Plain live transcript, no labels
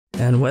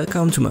and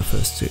welcome to my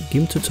first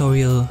Gimp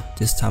tutorial.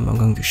 This time I'm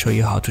going to show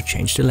you how to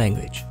change the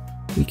language.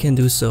 We can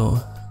do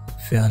so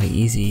fairly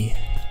easy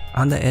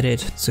under edit,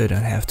 so you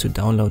don't have to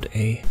download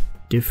a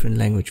different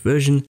language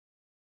version.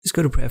 Just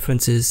go to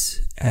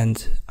preferences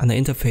and under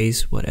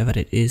interface, whatever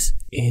that is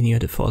in your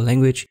default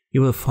language,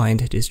 you will find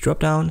this drop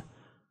down.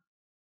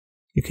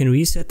 You can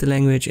reset the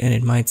language and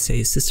it might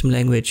say system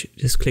language.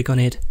 Just click on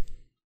it.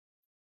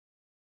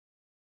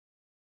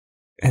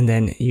 And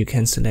then you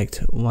can select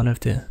one of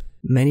the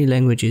many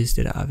languages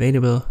that are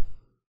available.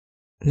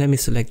 Let me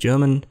select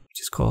German,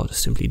 which is called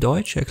simply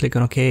Deutsch. I click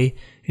on OK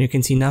and you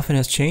can see nothing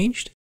has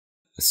changed.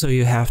 So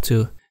you have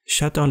to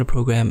shut down the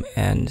program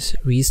and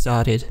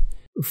restart it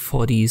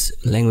for these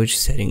language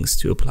settings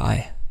to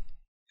apply.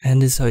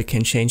 And this is how you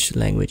can change the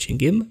language in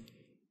Gimp.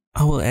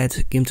 I will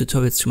add Gimp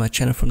tutorials to my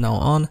channel from now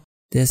on.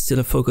 There's still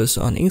a focus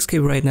on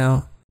Inkscape right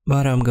now,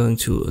 but I'm going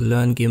to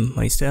learn Gimp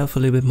myself a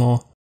little bit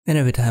more. And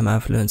every time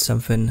I've learned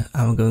something,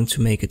 I'm going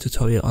to make a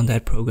tutorial on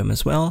that program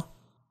as well.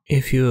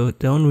 If you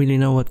don't really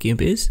know what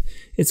Gimp is,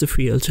 it's a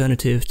free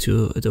alternative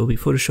to Adobe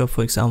Photoshop,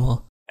 for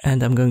example.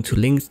 And I'm going to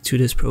link to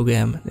this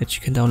program that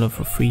you can download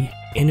for free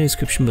in the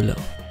description below.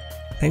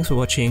 Thanks for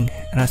watching,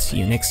 and I'll see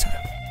you next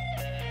time.